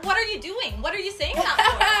 what are you doing? What are you saying that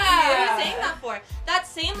for? What are you saying that for? That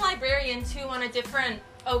same librarian, too, on a different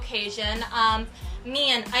occasion,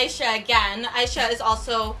 me and Aisha again. Aisha is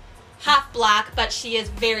also half black, but she is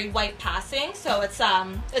very white passing, so it's a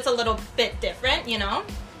little bit different, you know.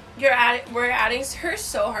 We're adding her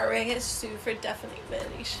so hard. We're gonna get sued for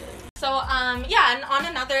defamation. So and on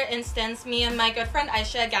another instance, me and my good friend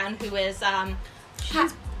Aisha again, who is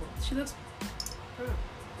she looks.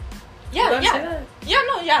 Aisha,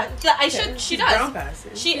 she does. Brown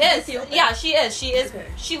passing. She is. Yeah, she is. She is. Okay.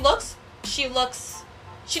 She looks.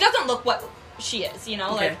 She doesn't look what she is, you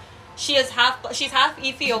know, like she's half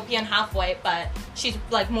Ethiopian, half white, but she's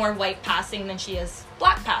like more white passing than she is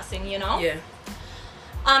black passing, you know. Yeah.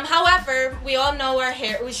 However, we all know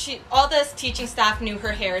all this teaching staff knew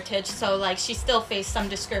her heritage, so like she still faced some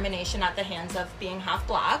discrimination at the hands of being half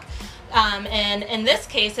black. And in this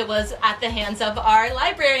case, it was at the hands of our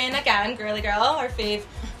librarian again, girly girl, our fave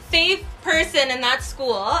person in that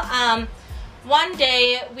school. One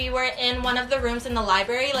day we were in one of the rooms in the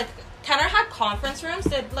library, like. Kenner had conference rooms.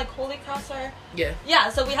 Did like Holy Cross or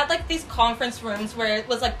so we had like these conference rooms where it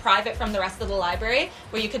was like private from the rest of the library,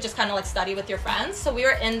 where you could just kind of like study with your friends. So we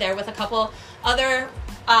were in there with a couple other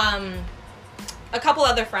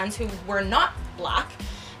friends who were not black,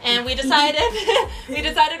 and we decided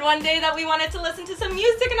one day that we wanted to listen to some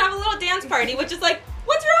music and have a little dance party, which is like,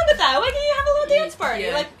 what's wrong with that? Why can't you have a little dance party?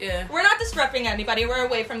 We're not disrupting anybody. We're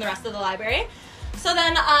away from the rest of the library. So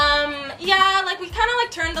then, like we kind of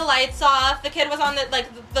like turned the lights off. The kid was on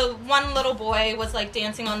the one little boy was like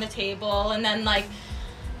dancing on the table, and then like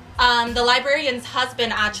the librarian's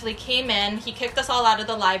husband actually came in. He kicked us all out of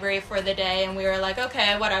the library for the day, and we were like,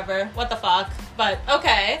 okay, whatever, what the fuck, but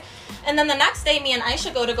okay. And then the next day, me and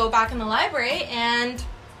Aisha go back in the library, and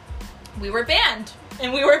we were banned.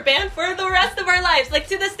 And we were banned for the rest of our lives. Like,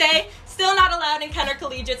 to this day, still not allowed in Kenner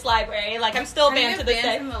Collegiate's library. Like, I'm still banned to this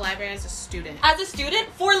day. From the library as a student? As a student,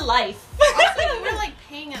 for life. Also, you were, like,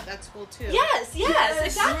 paying at that school, too. Yes,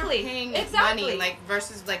 exactly. You were paying exactly. money, like,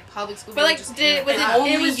 versus, like, public school. But, like,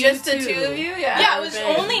 it was just the two of you? Yeah, it was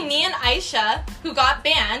only me and Aisha who got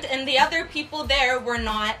banned, and the other people there were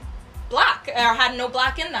not black, or had no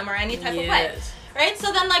black in them, or any type of way. Right?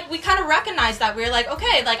 So then, like, we kind of recognized that. We were like,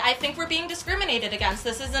 okay, like, I think we're being discriminated against.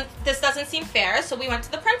 This doesn't seem fair. So we went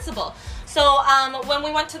to the principal. So when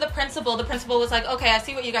we went to the principal was like, okay, I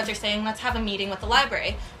see what you guys are saying. Let's have a meeting with the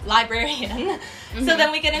librarian. Mm-hmm. So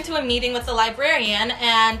then we get into a meeting with the librarian,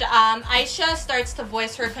 and Aisha starts to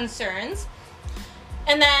voice her concerns.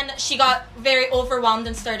 And then she got very overwhelmed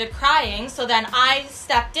and started crying. So then I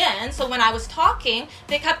stepped in. So when I was talking,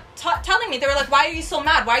 they kept telling me, they were like, why are you so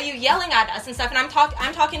mad? Why are you yelling at us and stuff? And I'm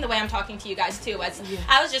talking the way I'm talking to you guys too. As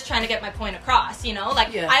I was just trying to get my point across, you know? Like,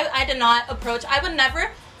 I did not approach, I would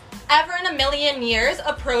never, ever in a million years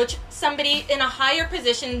approach somebody in a higher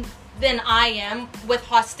position than I am with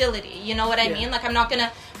hostility. You know what I mean? Like, I'm not going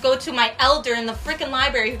to go to my elder in the freaking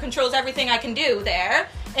library who controls everything I can do there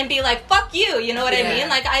and be like, fuck you know what I mean?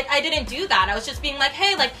 Like, I didn't do that. I was just being like,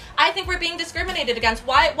 hey, like, I think we're being discriminated against.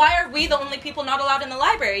 Why are we the only people not allowed in the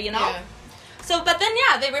library, you know? Yeah. So, but then,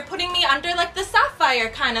 they were putting me under, like, the Sapphire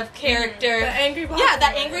kind of character. The angry black woman.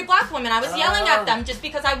 That angry black woman. I was yelling at them just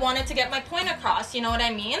because I wanted to get my point across, you know what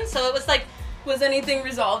I mean? So it was like... Was anything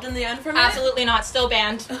resolved in the end from it? Absolutely not. Still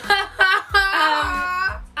banned.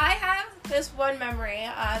 I have this one memory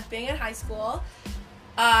of being in high school.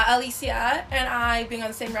 Alicia and I being on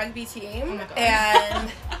the same rugby team. Oh my God.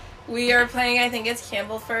 And we are playing, I think it's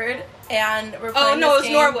Campbellford, and we're playing it was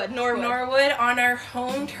Norwood on our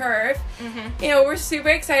home turf. Mm-hmm. You know, we're super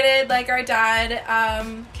excited. Like, our dad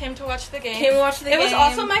came to watch the game. It was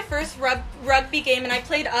also my first rugby game, and I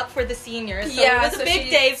played up for the seniors, so it was a big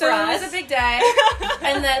day for us. It was a big day.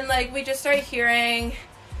 And then, like, we just started hearing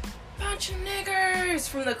bunch of niggers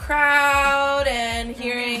from the crowd, and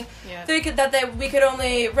hearing that we could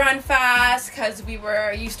only run fast because we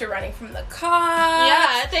were used to running from the cops.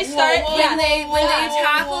 Yeah, they started when they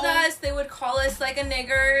tackled us, they would call us like a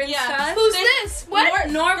nigger and stuff. Who's this? What?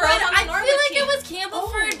 Norwood. I feel like team. It was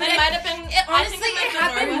Campbellford. But it might have been. Honestly, it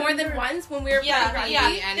happened more than once when we were playing rugby.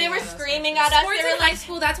 Yeah, they were screaming at us. Sports in high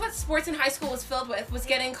school. That's what sports in high school was filled with. Was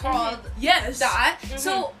getting called that. Mm-hmm.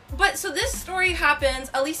 So this story happens.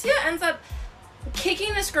 Alicia ends up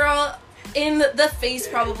kicking this girl in the face,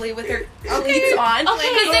 probably with her cleats on,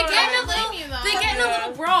 because they get in a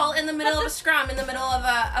little brawl in the middle of a scrum, in the middle of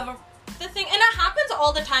a the thing, and it happens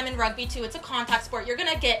all the time in rugby too. It's a contact sport. You're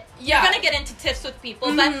gonna get into tiffs with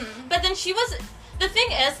people, but then she was. The thing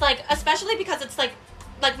is, like, especially because it's like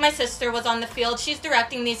my sister was on the field, she's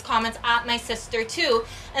directing these comments at my sister too,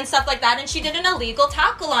 and stuff like that, and she did an illegal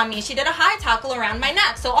tackle on me. She did a high tackle around my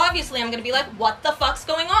neck, so obviously I'm gonna be like, what the fuck's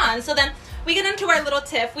going on? So then we get into our little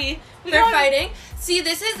tiff. They're fighting. See,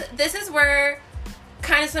 this is where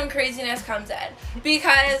kind of some craziness comes in,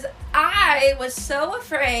 because I was so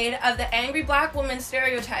afraid of the angry black woman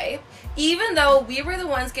stereotype, even though we were the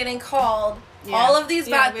ones getting called all of these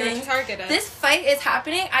bad things. This fight is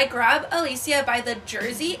happening. I grab Alicia by the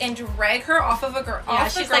jersey and drag her off of a girl.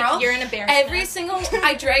 She's like, you're an embarrassment.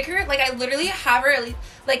 I drag her, like, I literally have her,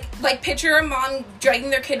 like picture a mom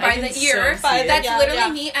dragging their kid by the ear. That's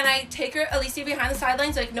literally me, and I take her, Alicia, behind the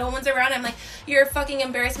sidelines, like, no one's around. I'm like, you're a fucking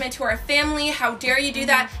embarrassment to our family. How dare you do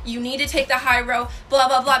that? You need to take the high road, blah,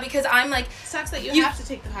 blah, blah, because I'm like... Sucks that you have to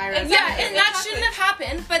take the high road. Yeah, and that shouldn't have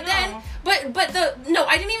happened, but then...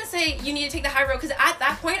 I didn't even say you need to take the high road, because at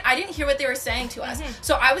that point, I didn't hear what they were saying to us.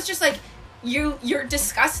 So I was just like, you're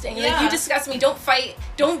disgusting. Yeah. Like, you disgust me. Don't fight.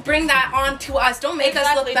 Don't bring that on to us. Don't make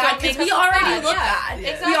us look bad, because we already look bad.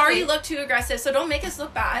 Exactly. We already look too aggressive, so don't make us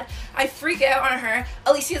look bad. I freak out on her.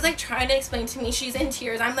 Alicia's like trying to explain to me. She's in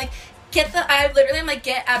tears. I'm like, I'm like,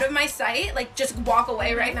 get out of my sight. Like, just walk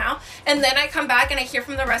away right now. And then I come back and I hear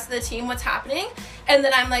from the rest of the team what's happening. And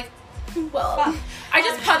then I'm like, well, I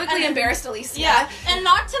just publicly embarrassed Alicia. Yeah, and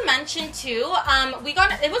not to mention too,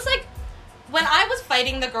 it was like, when I was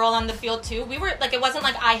fighting the girl on the field too, we were like, it wasn't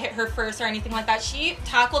like I hit her first or anything like that. She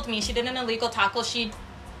tackled me. She did an illegal tackle. She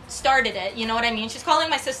started it, you know what I mean? She's calling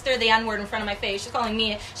my sister the N-word in front of my face. She's calling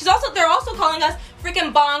me. They're also calling us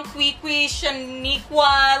freaking Bon, Kwee,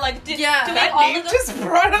 Shaniqua, like, doing that all name of the... just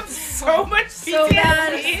brought up so much PTSD. So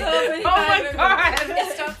bad. Oh my God.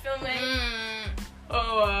 Stop filming.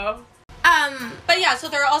 Oh, wow. But yeah, so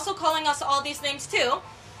they're also calling us all these names too.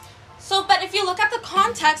 So, but if you look at the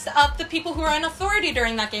context of the people who are in authority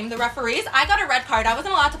during that game, the referees, I got a red card. I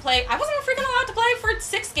wasn't allowed to play. I wasn't freaking allowed to play for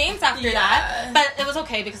 6 games after that. But it was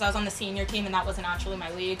okay because I was on the senior team and that wasn't actually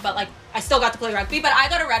my league. But, like, I still got to play rugby. But I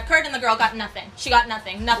got a red card and the girl got nothing. She got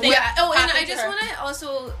nothing. Nothing. Yeah. Oh, and I just want to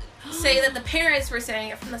also say that the parents were saying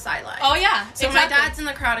it from the sideline. Oh, yeah. So exactly. My dad's in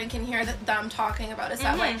the crowd and can hear them talking about us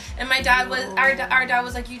that way. And my dad was, our dad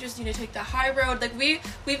was like, you just need to take the high road. Like, we've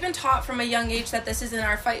been taught from a young age that this isn't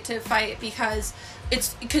our fight to fight because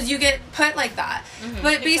you get put like that.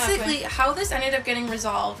 But basically, how this ended up getting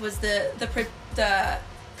resolved was the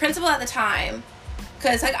principal at the time,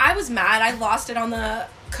 because, like, I was mad. I lost it on the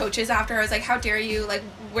coaches after. I was like, how dare you, like,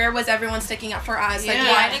 where was everyone sticking up for us? Like,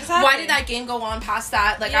 why did that game go on past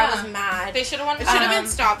that? Like, I was mad. They should have won. It should have been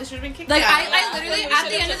stopped. They should have been kicked like, out. I literally at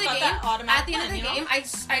the end of the game,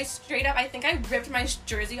 I straight up, I think I ripped my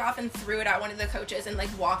jersey off and threw it at one of the coaches and, like,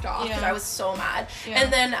 walked off because I was so mad.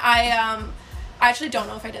 And then I actually don't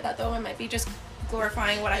know if I did that though. I might be just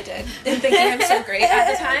glorifying what I did and thinking I'm so great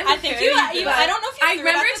at the time. I think you I don't know if you I threw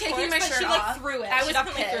remember it taking my shirt off. Like, threw it. I was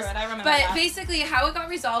definitely pissed. threw it. I remember but that. Basically how it got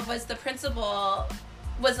resolved was the principal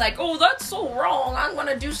was like, oh, that's so wrong. I'm going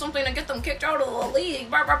to do something to get them kicked out of the league.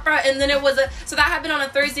 Blah, blah, blah. And then so that happened on a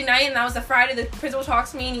Thursday night, and that was a Friday. The principal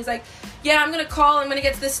talks to me, and he's like, yeah, I'm going to call. I'm going to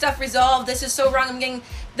get this stuff resolved. This is so wrong. I'm going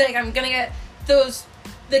to get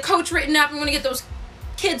the coach written up. I'm going to get those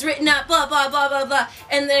kids written up, blah, blah, blah, blah, blah.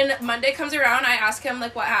 And then Monday comes around. I ask him,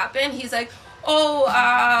 like, what happened? He's like,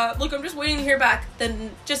 look, I'm just waiting to hear back.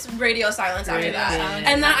 Then just radio silence after that.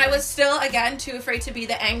 And then I was still, again, too afraid to be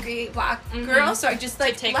the angry black girl, so I just,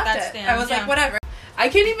 like, left it. Stand. I was like, whatever. I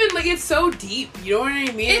can't even, like, it's so deep, you know what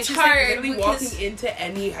I mean? It's just hard. Like, literally walking into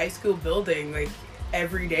any high school building, like,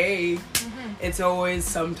 every day, it's always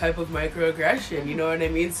some type of microaggression, you know what I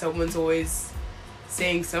mean? Someone's always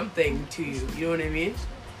saying something to you, you know what I mean?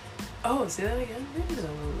 Oh, say that again?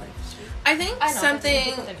 I think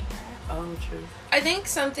something... Oh, true. I think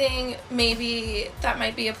something maybe that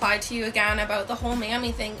might be applied to you again about the whole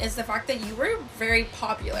mammy thing is the fact that you were very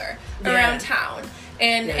popular around town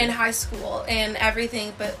and in high school and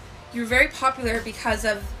everything, but you're very popular because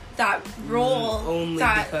of that role. Only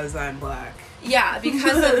because I'm black. Yeah,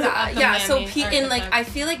 because of that. So and like I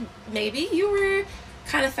feel like maybe you were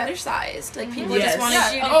kind of fetishized. Like people just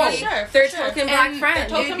wanted you to be their token black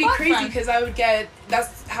friend. It'd be crazy because I would get.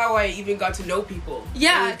 That's how I even got to know people.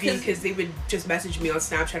 Yeah, because they would just message me on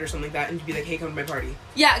Snapchat or something like that and be like, "Hey, come to my party."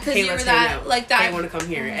 Yeah, because you were that like that. Hey, I want to come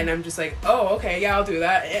here, and I'm just like, "Oh, okay, yeah, I'll do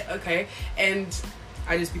that." Okay, and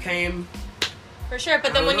I just became. For sure,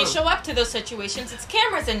 but then when you show up to those situations, it's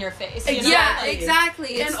cameras in your face. You know? Yeah,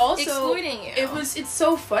 exactly. And also, exploiting you. It's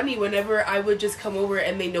so funny whenever I would just come over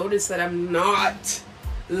and they notice that I'm not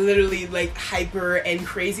literally like hyper and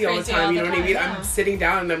crazy all the time. You know what I mean? Yeah. I'm sitting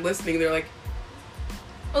down and I'm listening. They're like,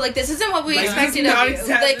 "Oh, like this isn't what we expected of you."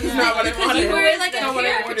 Like, because you were like a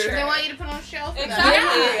caricature. They want you to put on a show.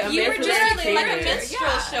 Exactly. You were just like a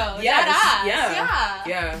minstrel show. Yes.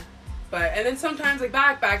 Yeah. But, and then sometimes, like,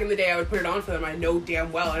 back in the day, I would put it on for them. I know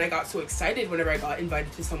damn well. And I got so excited whenever I got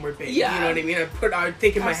invited to somewhere big. Yeah. You know what I mean? I would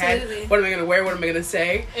think in my head, what am I going to wear? What am I going to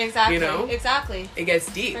say? Exactly. You know? Exactly. It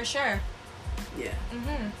gets deep. For sure. Yeah.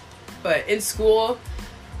 But in school,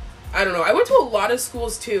 I don't know. I went to a lot of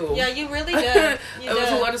schools, too. Yeah, you really did. I went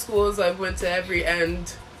to a lot of schools. I went to every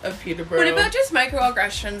end of Peterborough. What about just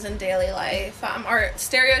microaggressions in daily life? Or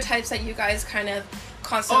stereotypes that you guys kind of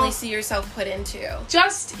constantly see yourself put into?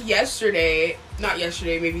 Just not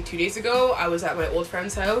yesterday, maybe 2 days ago, I was at my old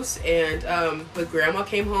friend's house, and the grandma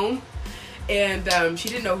came home, and she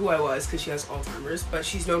didn't know who I was because she has Alzheimer's, but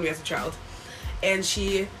she's known me as a child, and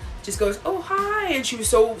she just goes, "Oh, hi," and she was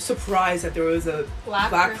so surprised that there was a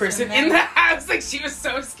black person in the house. Like, she was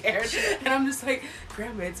so scared, and I'm just like,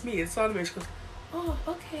 "Grandma, it's me, it's Donnamae." She goes, "Oh,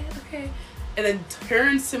 okay," and then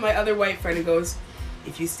turns to my other white friend and goes,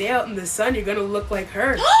 "If you stay out in the sun, you're gonna look like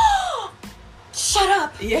her." Shut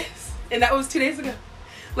up. Yes. And that was 2 days ago.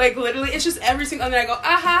 Like, literally, it's just every single other day I go, ah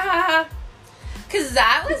ha ha ha. Because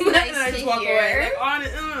that was nice and I just to walk hear. away. Like,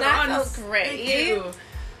 that felt great. Thank you.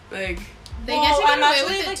 Like, they get to get away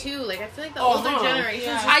with it too. Like, I feel like the older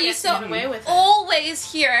generations I used to get away with it.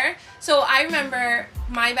 Always hear. So I remember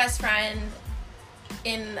my best friend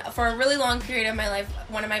for a really long period of my life,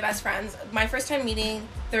 one of my best friends, my first time meeting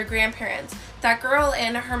their grandparents, that girl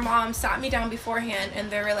and her mom sat me down beforehand and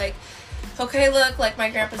they were like, "Okay, look, like my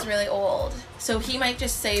grandpa's really old, so he might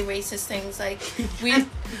just say racist things like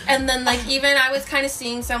and then like even I was kind of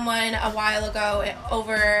seeing someone a while ago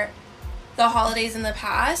over the holidays in the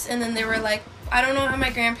past, and then they were like, "I don't know how my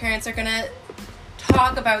grandparents are gonna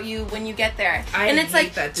talk about you when you get there. And it's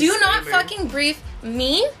like, do not fucking brief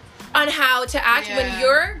me on how to act when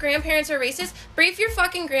your grandparents are racist. Brief your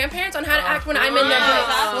fucking grandparents on how to act when I'm in their place.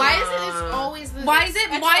 Why is it always the... Why is it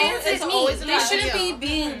me? They shouldn't be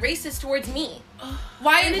being racist towards me.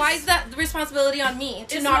 Why is that the responsibility on me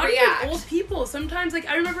to not react? Even old people. Sometimes, like,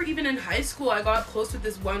 I remember even in high school, I got close with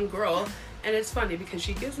this one girl, and it's funny because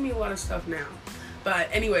she gives me a lot of stuff now. But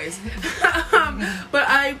anyways,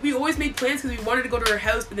 we always made plans because we wanted to go to her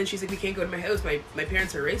house, but then she's like, we can't go to my house. My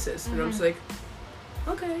parents are racist. And I'm just like,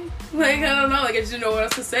 okay. Like, I don't know. Like, I just didn't know what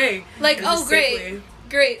else to say. Like, oh, great.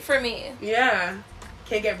 Great for me. Yeah.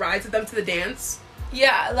 Can't get rides with them to the dance.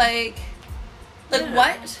 Yeah, like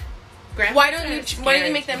what? Why don't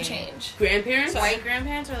you make them change? Grandparents? White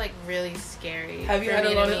grandparents are like really scary. Have you had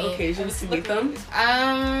a lot of occasions to meet them?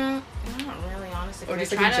 Not really, honestly. Or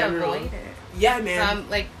just like in general? Avoid it. Yeah, man.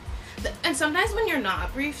 And sometimes when you're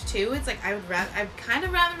not briefed too, it's like I'd kind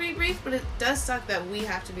of rather be briefed, but it does suck that we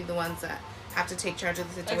have to be the ones that have to take charge of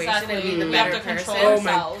the situation and be the better person. Oh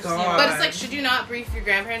my god! But it's like, should you not brief your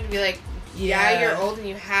grandparent to be like, yeah, you're old and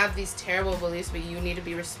you have these terrible beliefs, but you need to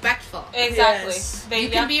be respectful. Exactly. Yes. You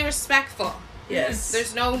can be respectful. Yes.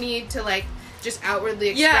 There's no need to like just outwardly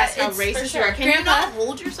express how racist you are. Can you not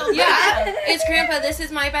hold yourself back? Yeah, it's Grandpa. This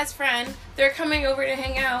is my best friend. They're coming over to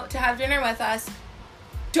hang out, to have dinner with us.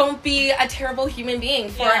 Don't be a terrible human being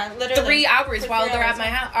for 3 hours while they're at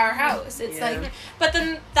our house. It's like, but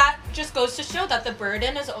then that just goes to show that the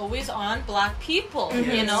burden is always on Black people.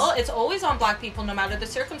 Mm-hmm. You know, it's always on Black people, no matter the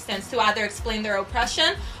circumstance, to either explain their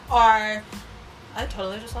oppression or. I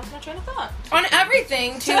totally just lost my train of thought. On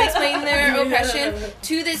everything to explain their oppression.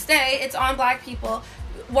 To this day, it's on Black people.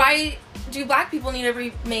 Why do Black people need to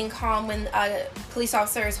remain calm when a police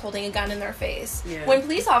officer is holding a gun in their face? Yeah. When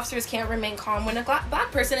police officers can't remain calm when a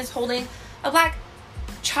Black person is holding, a Black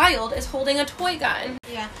child is holding a toy gun.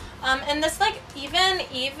 Yeah. And this, like,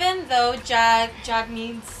 even though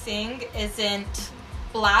Jagmeet Singh isn't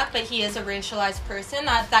Black, but he is a racialized person,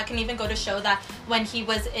 that can even go to show that when he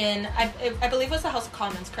was in, I believe it was the House of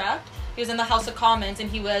Commons, correct? He was in the House of Commons and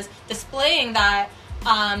he was displaying that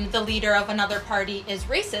the leader of another party is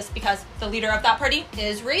racist because the leader of that party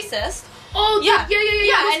is racist. Oh, yeah.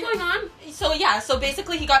 What's going on? So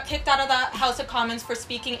basically he got kicked out of the House of Commons for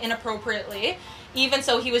speaking inappropriately. Even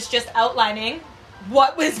so, he was just outlining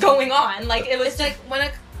what was going on. Like, it was like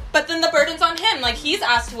but then the burden's on him. Like, he's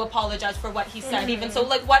asked to apologize for what he said. Mm-hmm. Even so,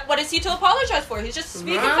 like, what is he to apologize for? He's just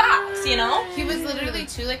speaking facts, you know? He was literally,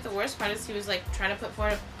 too, like, the worst part is he was, like, trying to put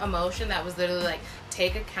forward emotion that was literally, like,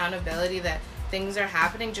 take accountability that things are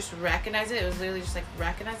happening, just recognize it. It was literally just, like,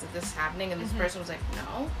 recognize that this is happening, and this person was like,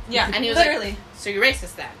 no. Yeah, and he was literally. Like, so you're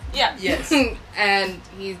racist then? Yeah. Yes. And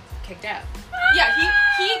he kicked out. Yeah,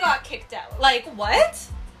 he got kicked out. Like, what?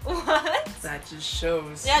 What? That just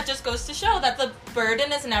shows. Yeah, it just goes to show that the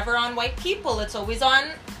burden is never on white people. It's always on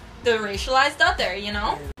the racialized other, you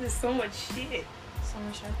know? There's so much shit. So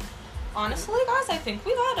much shit. Honestly, guys, I think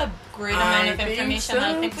we got a great amount of information.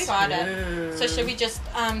 I think we got it. So should we just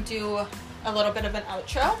do a little bit of an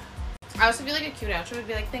outro? I also feel like a cute outro would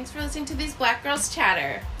be like, thanks for listening to these Black Girls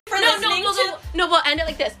Chatter. No, we'll end it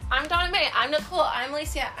like this. I'm Donnamae, I'm Nichol, I'm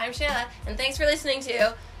Alicia, I'm Shae, and thanks for listening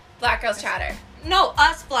to Black Girls Chatter. No,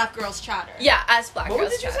 us Black Girls Chatter. Yeah, us Black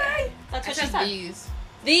Girls Chatter. What did you say? That's what she said.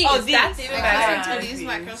 These. Oh, these. That's even better. These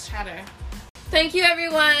Black Girls Chatter. Thank you,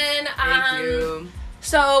 everyone. Thank you.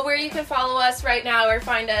 So where you can follow us right now or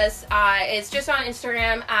find us is just on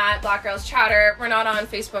Instagram at Black Girls Chatter. We're not on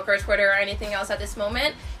Facebook or Twitter or anything else at this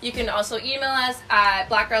moment. You can also email us at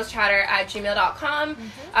blackgirlschatter@gmail.com.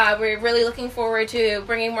 Mm-hmm. We're really looking forward to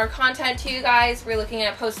bringing more content to you guys. We're looking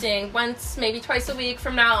at posting once, maybe twice a week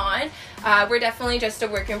from now on. We're definitely just a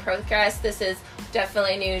work in progress. This is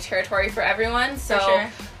definitely new territory for everyone. So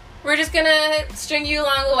we're just going to string you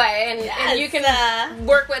along the way and you can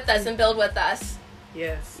work with us and build with us.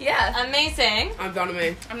 Yes. Yeah. Amazing. I'm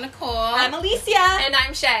Donnamae. I'm Nichol. I'm Alicia. And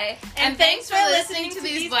I'm Shae. And thanks for listening to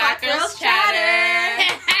these Black Girls Chatter.